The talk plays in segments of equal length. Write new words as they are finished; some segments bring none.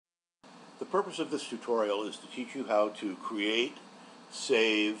purpose of this tutorial is to teach you how to create,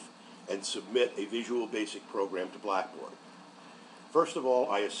 save, and submit a Visual Basic program to Blackboard. First of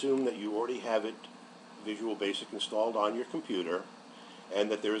all, I assume that you already have it, Visual Basic, installed on your computer, and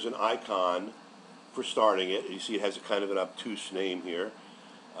that there is an icon for starting it. You see it has a kind of an obtuse name here,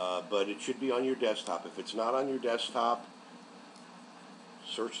 but it should be on your desktop. If it's not on your desktop,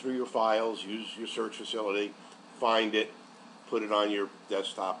 search through your files, use your search facility, find it, put it on your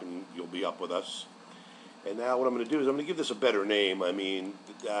desktop, and you'll be up with us. And now what I'm going to do is I'm going to give this a better name. I mean,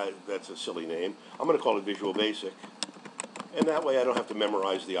 that's a silly name. I'm going to call it Visual Basic. And that way I don't have to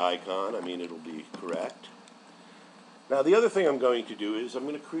memorize the icon. I mean, it'll be correct. Now, the other thing I'm going to do is I'm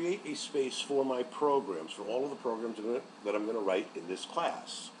going to create a space for my programs, for all of the programs that I'm going to write in this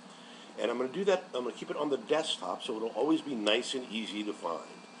class. And I'm going to do that, I'm going to keep it on the desktop so it'll always be nice and easy to find.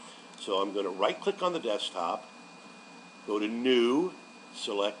 So I'm going to right-click on the desktop, go to New,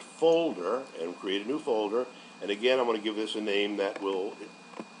 select Folder, and create a new folder. And again, I'm going to give this a name that will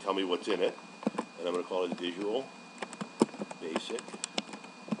tell me what's in it. And I'm going to call it Visual Basic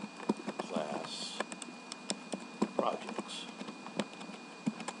Class Projects.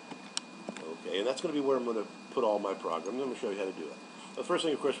 Okay, and that's going to be where I'm going to put all my programs. I'm going to show you how to do it. The first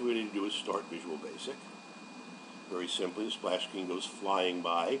thing, of course, we need to do is start Visual Basic. Very simply, the splash screen goes flying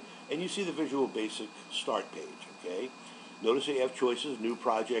by, and you see the Visual Basic start page, okay? Notice that you have choices, New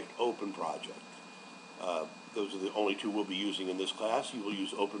Project, Open Project. Those are the only two we'll be using in this class. You will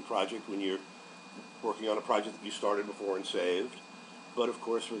use Open Project when you're working on a project that you started before and saved. But, of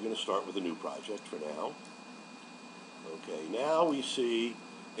course, we're going to start with a new project for now. Okay, now we see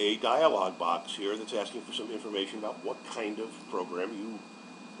a dialog box here that's asking for some information about what kind of program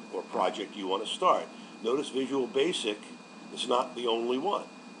or project you want to start. Notice Visual Basic is not the only one.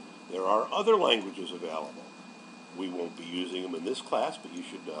 There are other languages available. We won't be using them in this class, but you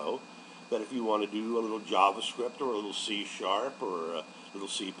should know that if you want to do a little JavaScript or a little C# or a little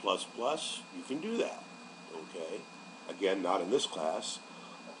C++, you can do that. Okay? Again, not in this class.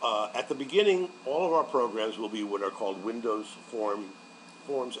 At the beginning, all of our programs will be what are called Windows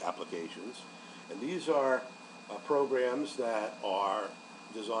Forms applications. And these are programs that are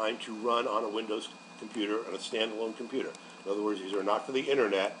designed to run on a Windows computer, on a standalone computer. In other words, these are not for the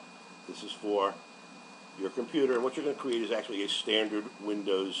internet. This is for your computer, and what you're going to create is actually a standard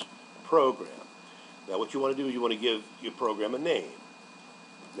Windows program. Now, what you want to do is you want to give your program a name.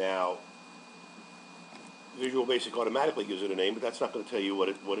 Now, Visual Basic automatically gives it a name, but that's not going to tell you what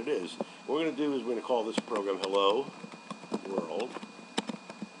it is. What we're going to do is we're going to call this program Hello World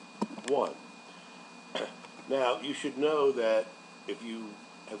 1. Now, you should know that if you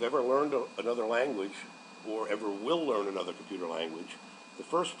have ever learned another language or ever will learn another computer language, the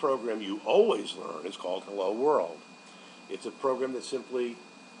first program you always learn is called Hello World. It's a program that simply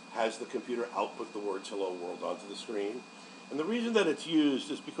has the computer output the words Hello World onto the screen. And the reason that it's used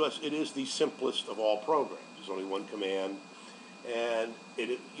is because it is the simplest of all programs. There's only one command, and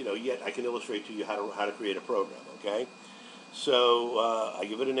yet I can illustrate to you how to create a program, okay? So I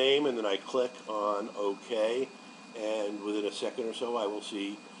give it a name, and then I click on OK, and within a second or so I will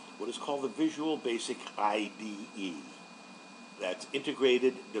see what is called the Visual Basic IDE. That's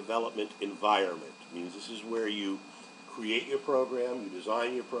Integrated Development Environment. It means this is where you create your program, you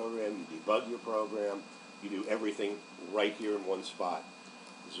design your program, you debug your program, you do everything right here in one spot.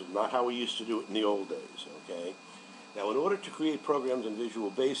 This is not how we used to do it in the old days, okay? Now, in order to create programs in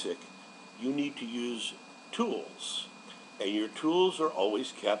Visual Basic, you need to use tools. And your tools are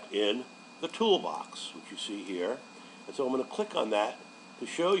always kept in the toolbox, which you see here. And so I'm going to click on that to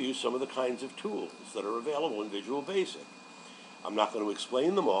show you some of the kinds of tools that are available in Visual Basic. I'm not going to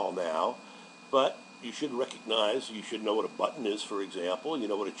explain them all now, but you should recognize, you should know what a button is, for example. You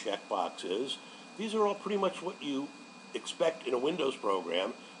know what a checkbox is. These are all pretty much what you expect in a Windows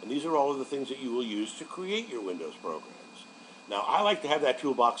program, and these are all of the things that you will use to create your Windows programs. Now, I like to have that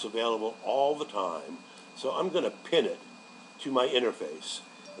toolbox available all the time, so I'm going to pin it to my interface,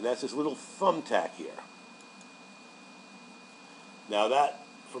 and that's this little thumbtack here. Now,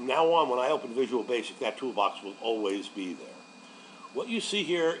 from now on, when I open Visual Basic, that toolbox will always be there. What you see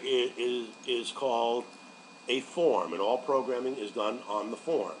here is called a form, and all programming is done on the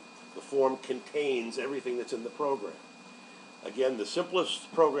form. The form contains everything that's in the program. Again, the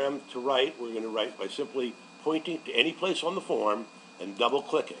simplest program to write, we're going to write by simply pointing to any place on the form and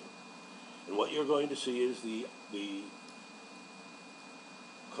double-clicking. And what you're going to see is the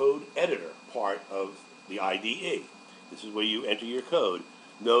code editor part of the IDE. This is where you enter your code.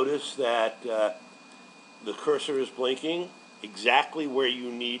 Notice that the cursor is blinking exactly where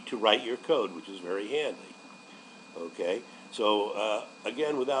you need to write your code, which is very handy. Okay. So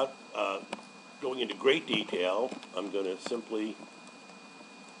again, without going into great detail, I'm going to simply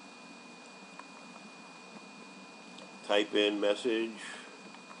type in message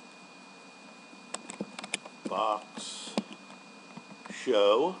box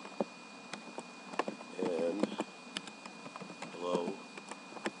show and hello.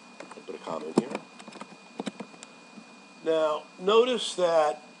 I'll put a comment here. Now notice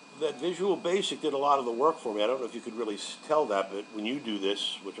that Visual Basic did a lot of the work for me. I don't know if you could really tell that, but when you do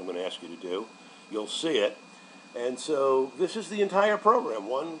this, which I'm going to ask you to do, you'll see it. And so this is the entire program,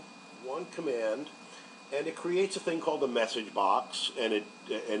 one command, and it creates a thing called a message box, and it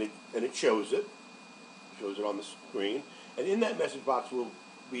shows it on the screen. And in that message box will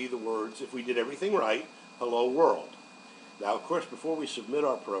be the words, if we did everything right, hello world. Now, of course, before we submit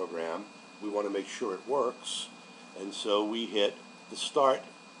our program, we want to make sure it works, and so we hit the start.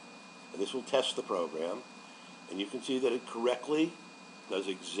 And this will test the program, and you can see that it correctly does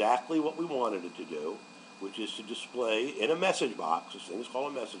exactly what we wanted it to do, which is to display in a message box. This thing is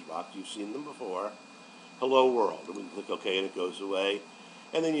called a message box. You've seen them before. Hello world. And we can click OK, and it goes away.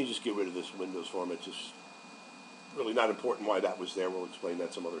 And then you just get rid of this Windows form. It's just really not important why that was there. We'll explain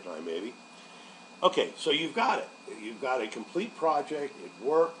that some other time maybe. Okay, so you've got it. You've got a complete project. It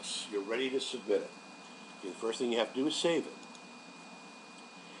works. You're ready to submit it. Okay, the first thing you have to do is save it.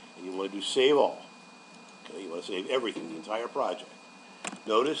 And you want to do save all. Okay, you want to save everything, the entire project.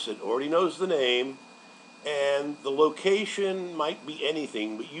 Notice it already knows the name, and the location might be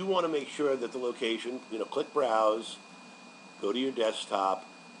anything, but you want to make sure that the location, click Browse, go to your desktop,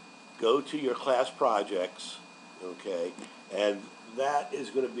 go to your class projects, okay, and that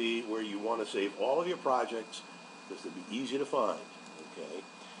is going to be where you want to save all of your projects because they'll be easy to find, okay.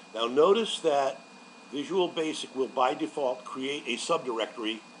 Now notice that Visual Basic will by default create a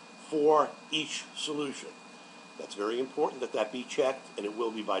subdirectory for each solution. That's very important that that be checked, and it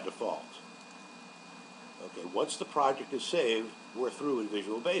will be by default. Okay, once the project is saved, we're through in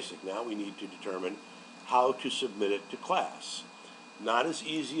Visual Basic. Now we need to determine how to submit it to class. Not as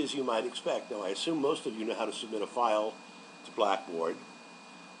easy as you might expect. Now I assume most of you know how to submit a file to Blackboard,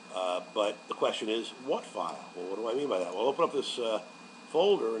 but the question is, what file? Well, what do I mean by that? Well, open up this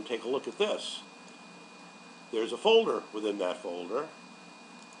folder and take a look at this. There's a folder within that folder.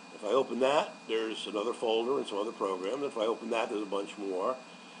 If I open that, there's another folder and some other programs. If I open that, there's a bunch more.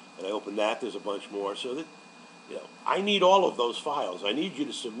 And I open that, there's a bunch more. So that, I need all of those files. I need you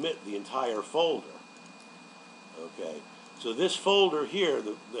to submit the entire folder. Okay. So this folder here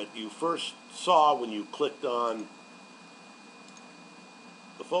that you first saw when you clicked on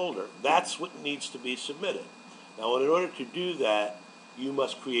the folder, that's what needs to be submitted. Now, in order to do that, you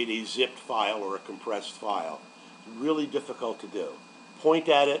must create a zipped file or a compressed file. It's really difficult to do. Point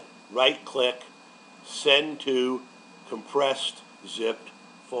at it, right-click, send to compressed zipped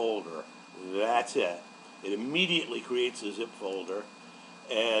folder. That's it. It immediately creates a zip folder,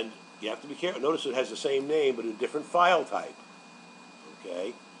 and you have to be careful. Notice it has the same name, but a different file type.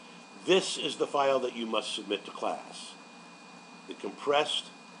 Okay? This is the file that you must submit to class. The compressed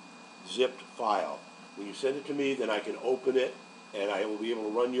zipped file. When you send it to me, then I can open it, and I will be able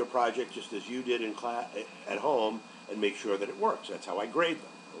to run your project just as you did in class at home and make sure that it works. That's how I grade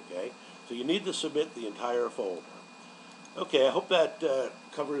them. Okay? So you need to submit the entire folder. Okay, I hope that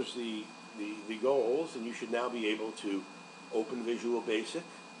covers the goals, and you should now be able to open Visual Basic,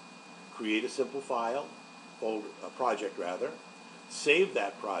 create a simple file, a project rather, save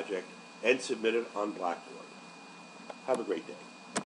that project, and submit it on Blackboard. Have a great day.